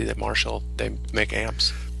week, I see that Marshall, they make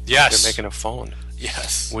amps. Yes. They're making a phone,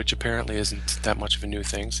 Yes. which apparently isn't that much of a new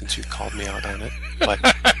thing since you called me out on it. But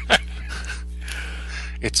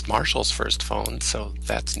it's Marshall's first phone, so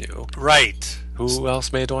that's new. Right. Who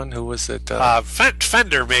else made one? Who was it?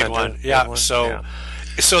 Fender made Fender one. made Yeah. one? So Yeah.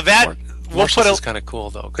 so that we'll Marshall's put is kind of cool,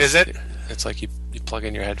 though. 'Cause Is it? It's like you plug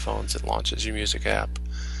in your headphones, it launches your music app.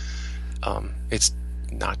 It's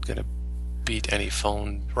not going to beat any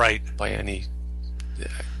phone right. by any.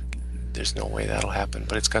 There's no way that'll happen,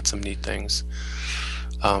 but it's got some neat things.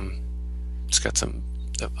 It's got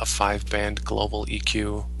a 5-band global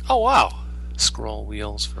EQ, Oh wow. scroll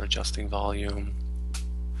wheels for adjusting volume.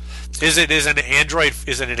 Is it an Android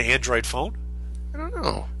phone? I don't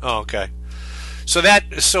know. Oh, okay.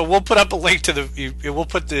 So we'll put up a link to we'll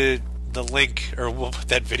put the link, or we'll put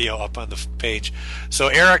that video up on the page. So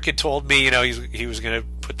Eric had told me, he was going to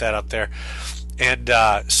put that up there, and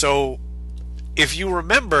so if you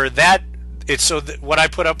remember that, what I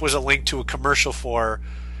put up was a link to a commercial for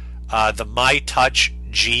the MyTouch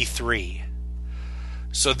G3.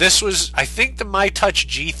 So this was, I think the MyTouch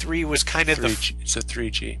G3 was kind of It's a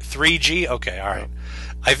 3G. 3G? Okay, all right.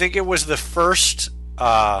 I think it was the first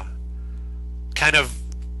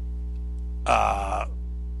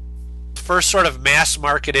first sort of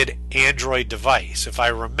mass-marketed Android device, if I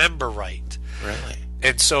remember right. Really?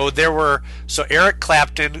 And so Eric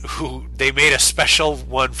Clapton, who they made a special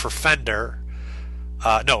one for Fender.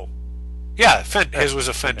 His was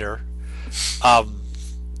a Fender.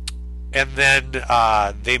 And then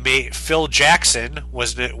they made Phil Jackson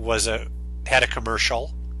had a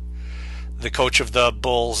commercial, the coach of the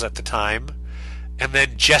Bulls at the time, and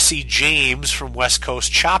then Jesse James from West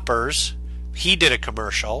Coast Choppers, he did a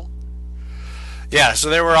commercial. Yeah, so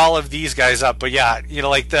there were all of these guys up, but yeah,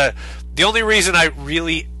 like the only reason I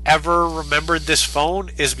really ever remembered this phone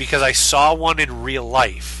is because I saw one in real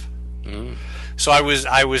life. Mm. So I was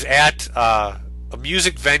at a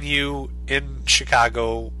music venue in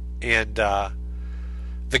Chicago, and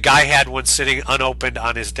the guy had one sitting unopened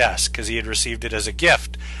on his desk because he had received it as a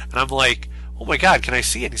gift, and I'm like, oh my God, can I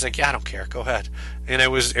see it? And he's like, yeah, I don't care, go ahead. And it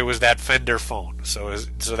was that Fender phone. So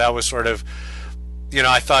that was sort of,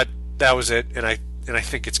 I thought that was it, and I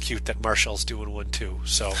think it's cute that Marshall's doing one too.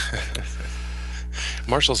 So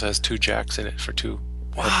Marshall's has 2 jacks in it for two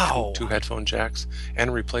headphone jacks and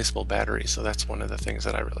a replaceable battery. So that's one of the things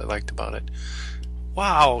that I really liked about it.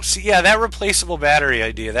 Wow. See, yeah, that replaceable battery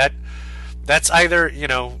idea, that's either,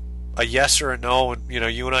 a yes or a no, and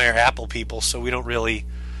you and I are Apple people, so we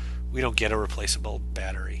don't get a replaceable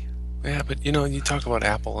battery. Yeah, but you talk about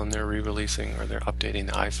Apple and they're re-releasing or they're updating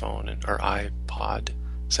the iPhone or iPod.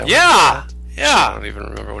 Is that Yeah. Yeah. I don't even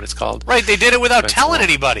remember what it's called. Right, they did it without telling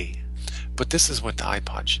anybody. But this is what the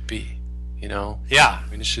iPod should be, Yeah. I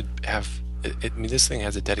mean, it should have. This thing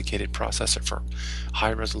has a dedicated processor for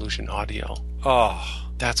high-resolution audio. Oh.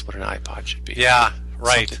 That's what an iPod should be. Yeah.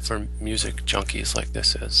 Right. Something for music junkies like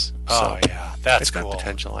this is. Oh, yeah. That's it's cool. got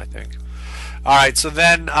potential, I think. All right, so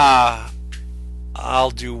then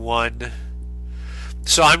I'll do one.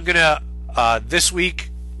 So I'm gonna this week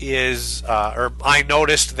is or I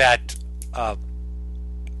noticed that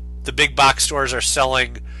the big box stores are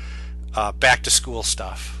selling back to school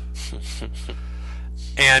stuff.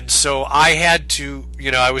 And so I had to,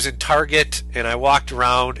 I was in Target and I walked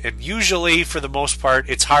around, and usually for the most part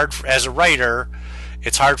it's hard as a writer,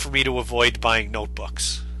 it's hard for me to avoid buying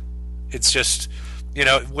notebooks. It's just,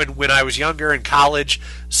 when I was younger in college,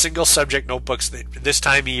 single subject notebooks this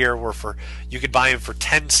time of year you could buy them for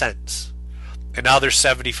 10 cents. And now they're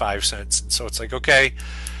 75 cents. And so it's like, okay,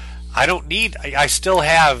 I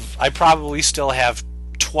probably still have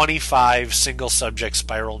 25 single subject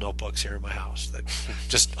spiral notebooks here in my house that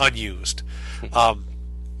just unused.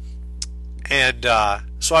 And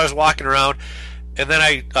so I was walking around, and then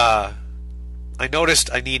I noticed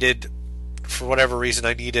for whatever reason,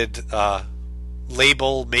 I needed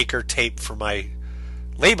label maker tape for my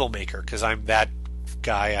label maker, because I'm that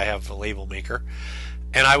guy. I have a label maker.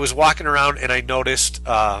 And I was walking around and I noticed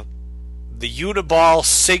the Uniball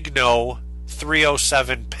Signo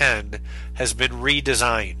 307 pen has been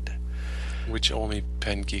redesigned. Which only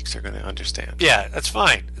pen geeks are going to understand. Yeah, that's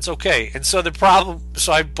fine. It's okay. And so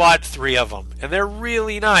so I bought 3 of them, and they're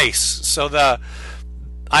really nice. So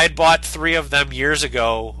I had bought 3 of them years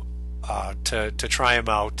ago to try them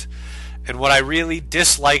out. And what I really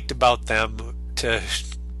disliked about them, to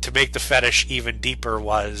make the fetish even deeper,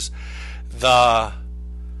 was the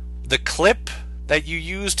clip that you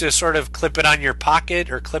use to sort of clip it on your pocket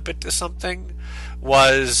or clip it to something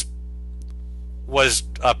was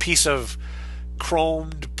a piece of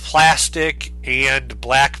chromed plastic and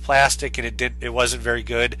black plastic, and it wasn't very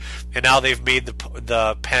good. And now they've made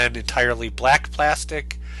the pen entirely black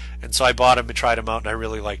plastic, and so I bought them and tried them out, and I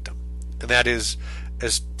really liked them. And that is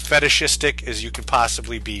as fetishistic as you can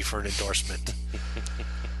possibly be for an endorsement.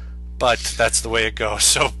 But that's the way it goes.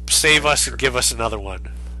 So save us and give us another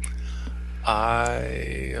one.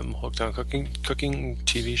 I am hooked on cooking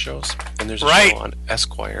TV shows, and there's a Right. show on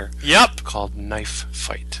Esquire called Knife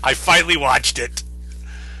Fight. I finally watched it.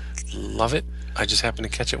 Love it. I just happened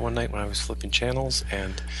to catch it one night when I was flipping channels,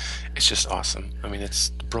 and it's just awesome. I mean, it's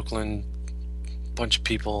Brooklyn, bunch of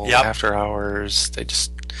people, after hours. It's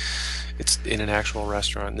in an actual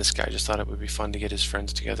restaurant, and this guy just thought it would be fun to get his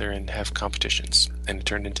friends together and have competitions, and it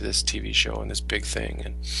turned into this TV show and this big thing.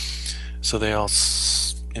 And so they all,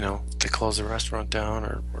 they close the restaurant down,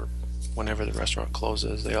 or whenever the restaurant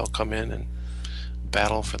closes, they all come in and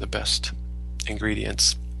battle for the best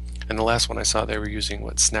ingredients. And the last one I saw, they were using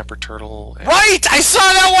snapper turtle. Right, I saw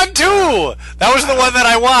that one too. That was the one that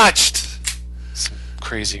I watched. Some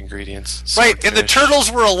crazy ingredients. Right, and the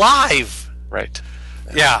turtles were alive. Right.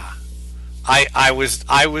 Yeah. I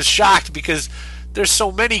was shocked because there's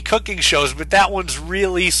so many cooking shows, but that one's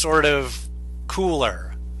really sort of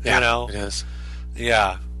cooler. Yeah, it is.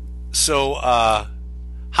 Yeah. So,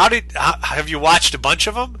 have you watched a bunch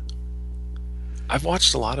of them? I've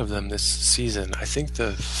watched a lot of them this season. I think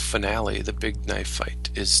the finale, the big knife fight,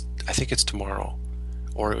 I think it's tomorrow,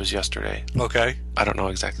 or it was yesterday. Okay. I don't know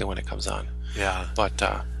exactly when it comes on. Yeah. But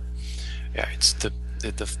it's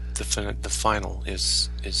the final is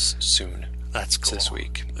soon. That's cool. It's this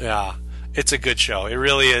week. Yeah. It's a good show. It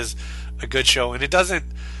really is a good show, and it doesn't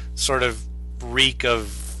sort of reek of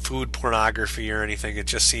food pornography or anything. It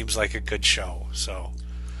just seems like a good show. So.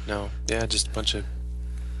 No. Yeah, just a bunch of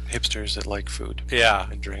hipsters that like food. Yeah.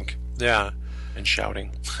 And drink. Yeah. And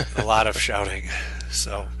shouting. A lot of shouting.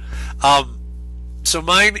 So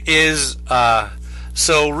mine is,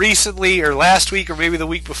 so recently, or last week, or maybe the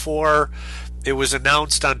week before, it was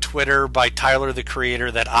announced on Twitter by Tyler, the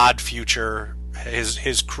Creator, that Odd Future,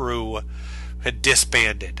 his crew, had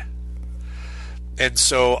disbanded. And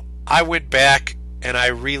so I went back and I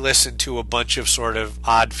re-listened to a bunch of sort of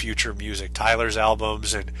Odd Future music, Tyler's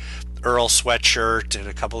albums and Earl Sweatshirt and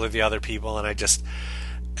a couple of the other people, and I just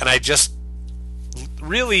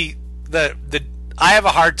really I have a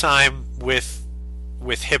hard time with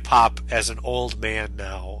hip hop as an old man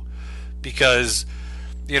now, because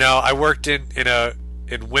I worked in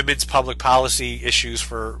women's public policy issues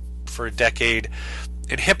for a decade,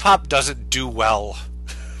 and hip hop doesn't do well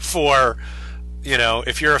for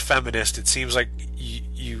if you're a feminist. It seems like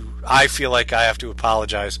I feel like I have to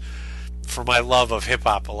apologize for my love of hip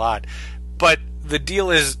hop a lot, but the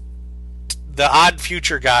deal is the Odd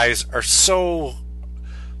Future guys are so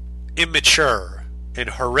immature and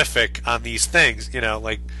horrific on these things,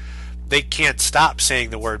 like they can't stop saying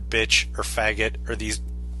the word bitch or faggot or these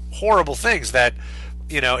horrible things that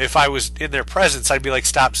if I was in their presence I'd be like,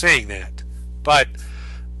 stop saying that. But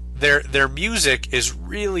their music is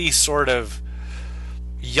really sort of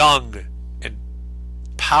young and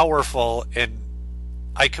powerful, and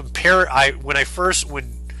when I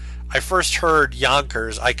first heard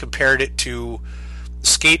Yonkers, I compared it to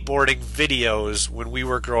skateboarding videos when we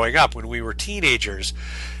were growing up, when we were teenagers,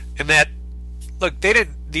 and that look,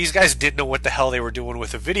 these guys didn't know what the hell they were doing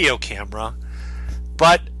with a video camera,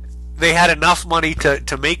 but they had enough money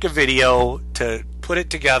to make a video, to put it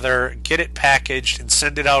together, get it packaged, and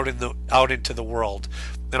send it out into the world,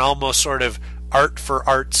 an almost sort of art for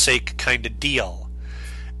art's sake kind of deal.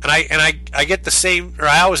 And I get the same, or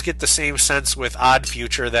I always get the same sense with Odd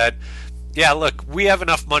Future that, yeah, look, we have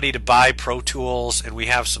enough money to buy Pro Tools, and we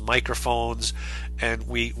have some microphones, and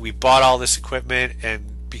we bought all this equipment,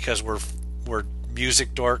 and because we're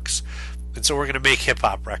music dorks, and so we're going to make hip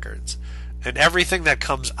hop records, and everything that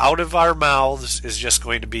comes out of our mouths is just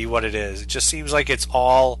going to be what it is. It just seems like it's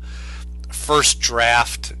all first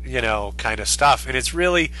draft, kind of stuff, and it's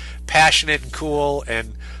really passionate and cool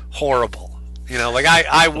and horrible. Like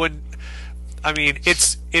I wouldn't. I mean,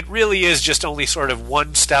 it really is just only sort of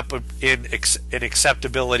one step in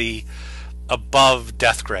acceptability above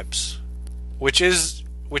Death Grips, which is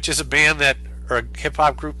a band or a hip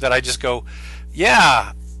hop group that I just go,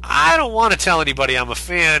 yeah, I don't want to tell anybody I'm a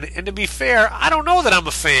fan, and to be fair, I don't know that I'm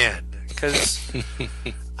a fan, because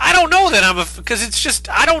I don't know that because it's just,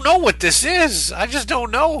 I don't know what this is. I just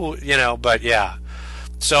don't know, but yeah.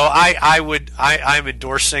 So I'm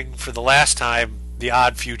endorsing for the last time the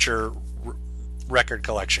Odd Future record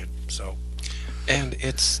collection. So, and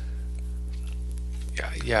it's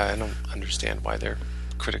I don't understand why they're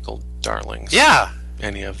critical darlings. Yeah,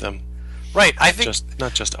 any of them. Right. I think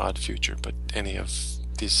not just Odd Future, but any of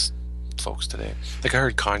these folks today. Like I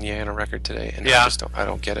heard Kanye on a record today, and I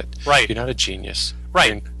don't get it. Right. You're not a genius.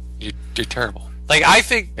 Right. You're terrible. Like I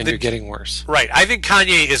think, and you're getting worse. Right. I think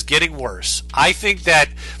Kanye is getting worse. I think that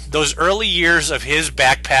those early years of his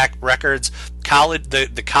backpack records,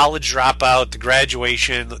 the college dropout, the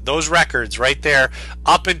graduation, those records right there,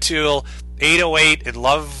 up until 808 and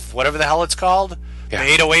Love, whatever the hell it's called, the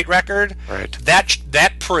 808 record. Right.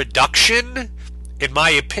 That production, in my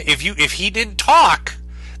opinion, if he didn't talk,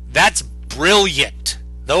 that's brilliant.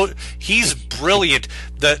 Though he's brilliant.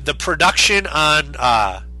 The production on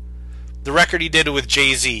the record he did with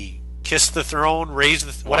Jay-Z, Kiss the Throne, Raise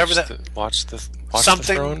the whatever Watch the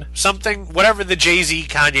Throne, something, whatever the Jay-Z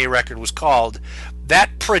Kanye record was called.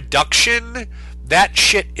 That production, that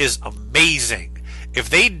shit is amazing.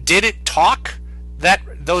 If they didn't talk,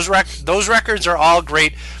 those records are all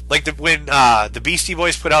great. Like when the Beastie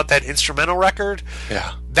Boys put out that instrumental record,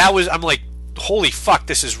 I'm like, holy fuck,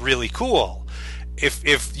 this is really cool.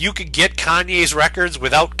 If you could get Kanye's records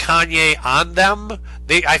without Kanye on them,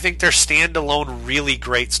 I think they're standalone really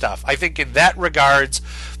great stuff. I think in that regards,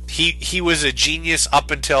 he was a genius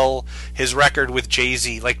up until his record with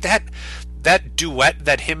Jay-Z. Like that duet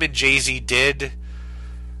that him and Jay-Z did,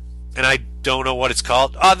 and I don't know what it's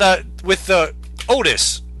called. With the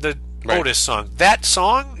Otis, Otis song. That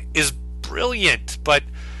song is brilliant, but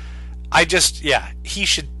he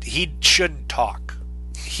shouldn't talk.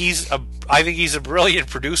 I think he's a brilliant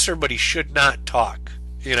producer, but he should not talk.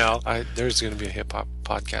 There's going to be a hip hop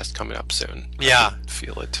podcast coming up soon. Yeah, I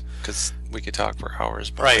feel it, because we could talk for hours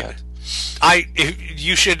about that.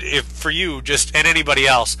 You should, for you, just and anybody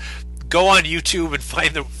else, go on YouTube and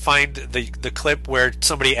find the clip where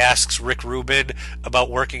somebody asks Rick Rubin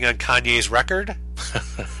about working on Kanye's record,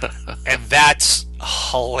 and that's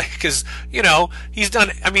hilarious because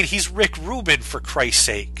he's Rick Rubin, for Christ's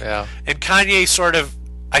sake. Yeah. And Kanye sort of,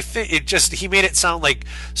 I think he made it sound like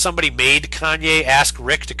somebody made Kanye ask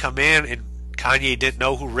Rick to come in, and Kanye didn't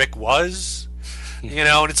know who Rick was.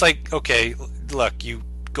 And it's like, okay, look, you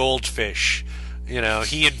goldfish,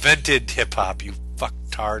 he invented hip hop, you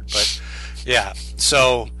fucktard. But yeah,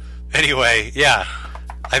 so anyway, yeah,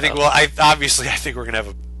 I think I think we're gonna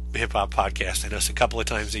have a hip hop podcast in us a couple of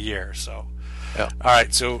times a year. So yeah. All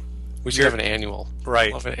right, so we should have an annual,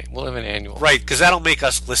 right? We'll have an annual, right? Because that'll make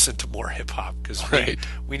us listen to more hip hop. Because right.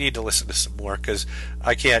 we need to listen to some more. Because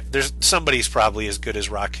I can't. There's somebody's probably as good as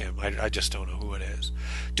Rakim. I just don't know who it is.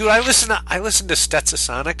 Dude, I listened to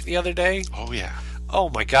Stetsasonic the other day. Oh yeah. Oh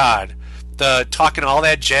my God, the Talking All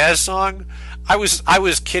That Jazz song. I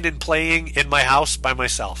was kid and playing in my house by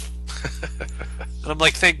myself, and I'm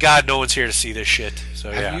like, thank God no one's here to see this shit. So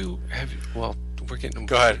have you? Well, we're getting.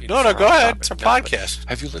 Go ahead. No, go ahead. It's a podcast.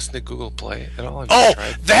 Have you listened to Google Play at all?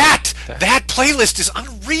 That playlist is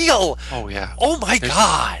unreal. Oh yeah. Oh my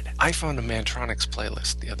God. I found a Mantronics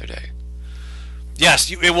playlist the other day. Yes,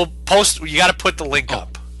 it will post. You got to put the link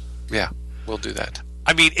up. Yeah, we'll do that.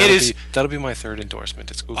 I mean, that'll be my third endorsement.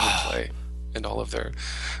 It's Google Play and all of their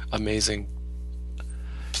amazing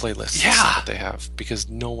playlists that they have, because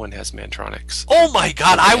no one has Mantronics. Oh my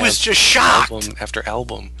God, I was just shocked. Album after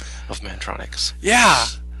album of Mantronics. Yeah.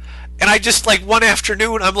 And I just, like, one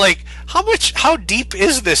afternoon, I'm like, how deep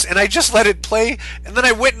is this? And I just let it play, and then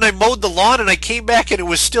I went and I mowed the lawn, and I came back and it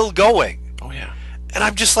was still going. Oh yeah. And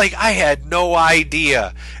I'm just like, I had no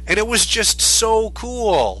idea. And it was just so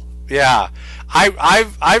cool. Yeah.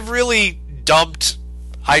 I've really dumped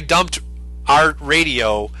art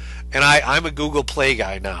radio, and I'm a Google Play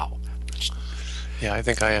guy now. Yeah, I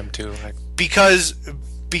think I am too. Because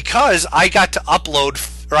I got to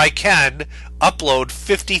upload, or I can upload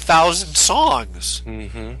 50,000 songs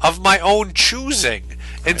of my own choosing.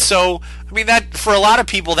 And so, I mean, that for a lot of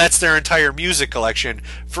people, that's their entire music collection.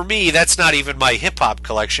 For me, that's not even my hip hop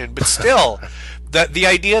collection, but still, the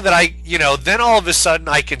idea that then all of a sudden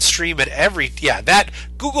I can stream it that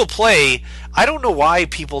Google Play, I don't know why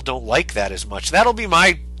people don't like that as much. That'll be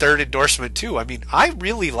my third endorsement too. I mean, I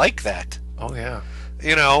really like that. Oh yeah.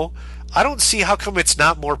 I don't see how come it's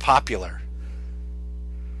not more popular.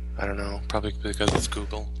 I don't know. Probably because it's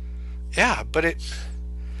Google. Yeah, but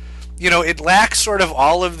it lacks sort of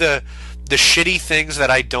all of the shitty things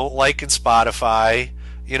that I don't like in Spotify.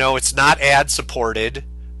 It's not ad supported.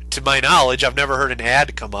 To my knowledge, I've never heard an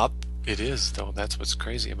ad come up. It is, though. That's what's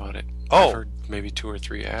crazy about it. Oh. I've heard maybe 2 or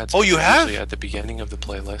 3 ads. Oh, you have? Usually at the beginning of the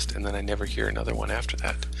playlist, and then I never hear another one after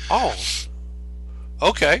that. Oh.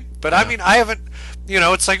 Okay. But I mean, I haven't,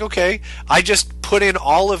 it's like, okay, I just put in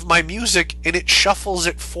all of my music and it shuffles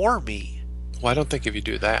it for me. Well, I don't think if you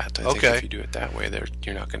do that. I think if you do it that way,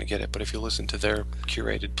 you're not going to get it. But if you listen to their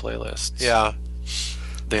curated playlists,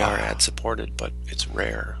 they are ad supported, but it's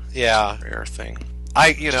rare. Yeah. It's a rare thing.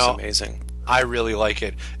 It's amazing. I really like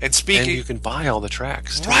it. And speaking, and you can buy all the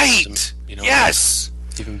tracks too. Right. Yes.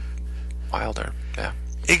 Even wilder. Yeah.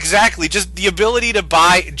 Exactly. Just the ability to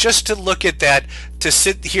buy, just to look at that, to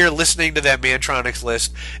sit here listening to that Mantronics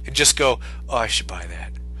list and just go, oh, I should buy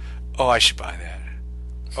that. Oh, I should buy that.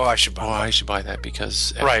 Oh, I should buy that. I should buy that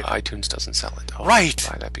because iTunes doesn't sell it. Oh, right. I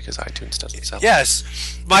should buy that because iTunes doesn't sell it.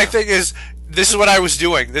 Yes. My thing is, this is what I was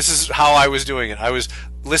doing. This is how I was doing it. I was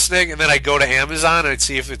listening, and then I'd go to Amazon, and I'd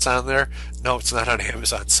see if it's on there. No, it's not on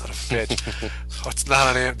Amazon, son of a bitch. Oh, it's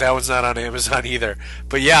not on that one's not on Amazon either.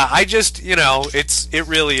 But yeah, I just, it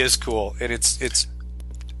really is cool. And it's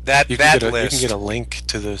that list. You can get a link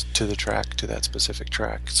to the track, to that specific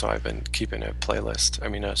track. So I've been keeping a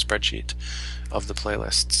spreadsheet of the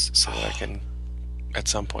playlists, so that I can at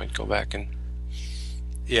some point go back and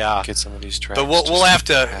get some of these tracks. But we'll have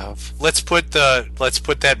to let's put that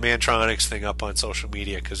Mantronics thing up on social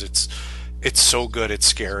media, because it's so good, it's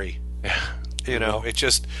scary. Yeah.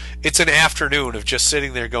 It's an afternoon of just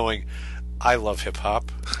sitting there going, I love hip hop,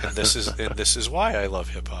 and this is why I love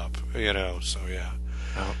hip hop. So yeah.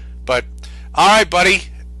 Oh. But all right, buddy,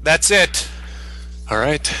 that's it. All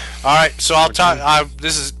right. So I'll talk.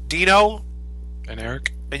 This is Dino and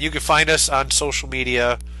Eric, and you can find us on social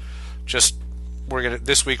media.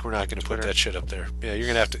 This week we're not gonna put that shit up there. Yeah,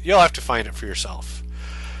 you'll have to find it for yourself.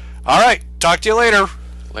 All right, talk to you later.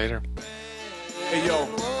 Later. Hey yo,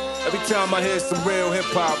 every time I hear some real hip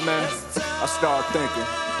hop, man, I start thinking,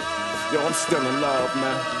 yo, I'm still in love,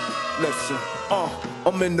 man. Listen,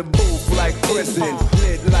 I'm in the booth like prison,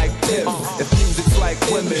 lit like Pip. If music's like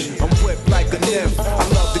women, I'm whipped like a nymph. I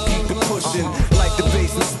love to keep it pushing, like the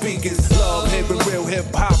bass and speakers. Love hearing real hip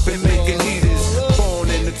hop and making heaters. Born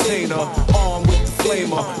entertainer, armed with the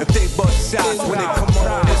flamer. If they bust shots when they come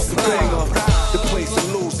on, it's a banger. The place to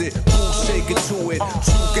lose it, boo shaking to it.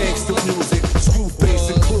 True gangster music, screw bass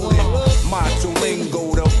included. Macho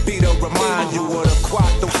lingo, the beat to remind you of the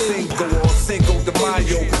Cuatro Cinco or Cinco de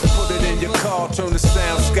Mayo. Put it in your car, turn the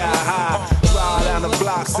sound sky high. Drive down the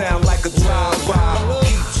block, sound like a drive-by.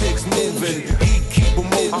 Keep chicks moving, keep them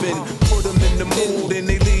open. Put them in the mood and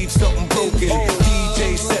they leave something broken.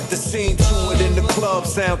 DJ set the scene to it in the club.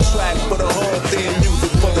 Soundtrack for the whole thing,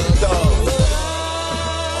 music for the thugs.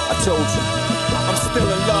 I told you, I'm still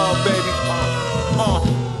in love, baby.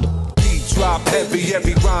 Beat drop heavy,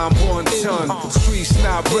 every rhyme 1 ton. Streets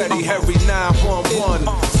not ready, every 911.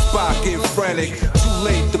 Spot get frantic, too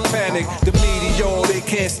late to panic. The meteor, they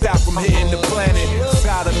can't stop from hitting the planet.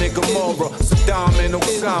 Sodom and Gomorrah, Saddam and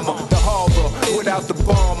Osama. The harbor, without the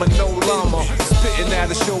bomb and no llama. Spitting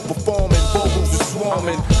at a show performing, vocals are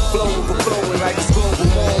swarming. Flow overflowing like it's global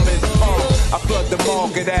warming. I flood the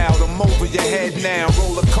market out, I'm over your head now.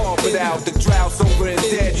 Roll a carpet out, the drought's over and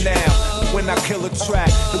dead now. When I kill a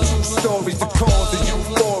track, the true story's the cause of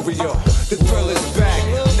euphoria. The thrill is back,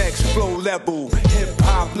 next flow level.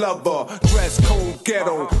 Hip-hop lover, dress code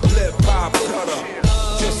ghetto, lip-hop cutter.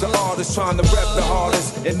 Just an artist trying to rep the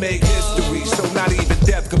hardest and make history, so not even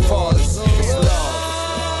death can part us. It's love.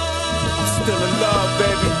 I'm still in love,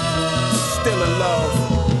 baby. Still in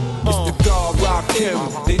love. It's the God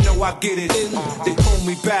Rakim, they know I get it. They pull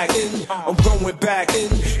me back, I'm going back.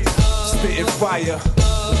 Spitting fire,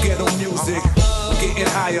 ghetto music. Getting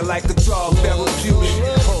higher like a drug therapeutic.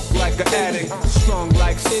 Hooked like an addict, strong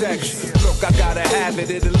like sex. Look, I gotta have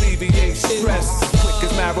it, it alleviates stress. Quick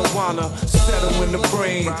as marijuana, settle in the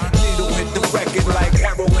brain. Needle hit the record like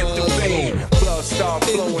arrow in the vein. Blood start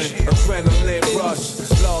flowing, adrenaline rush.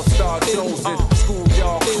 Love start dozing,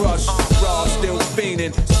 schoolyard crush. Raw still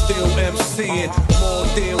fiending, still MCing. More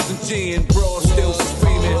deals than G and bro still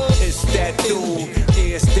screaming. It's that dude,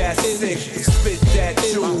 yeah, it's that sick. Spit that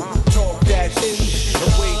jewel, talk that shit.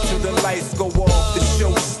 And wait till the lights go off, the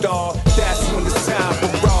show star. That's when it's time for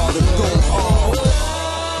Raw to go off.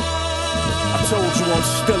 I told you I'm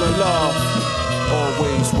still in love,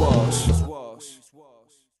 always was.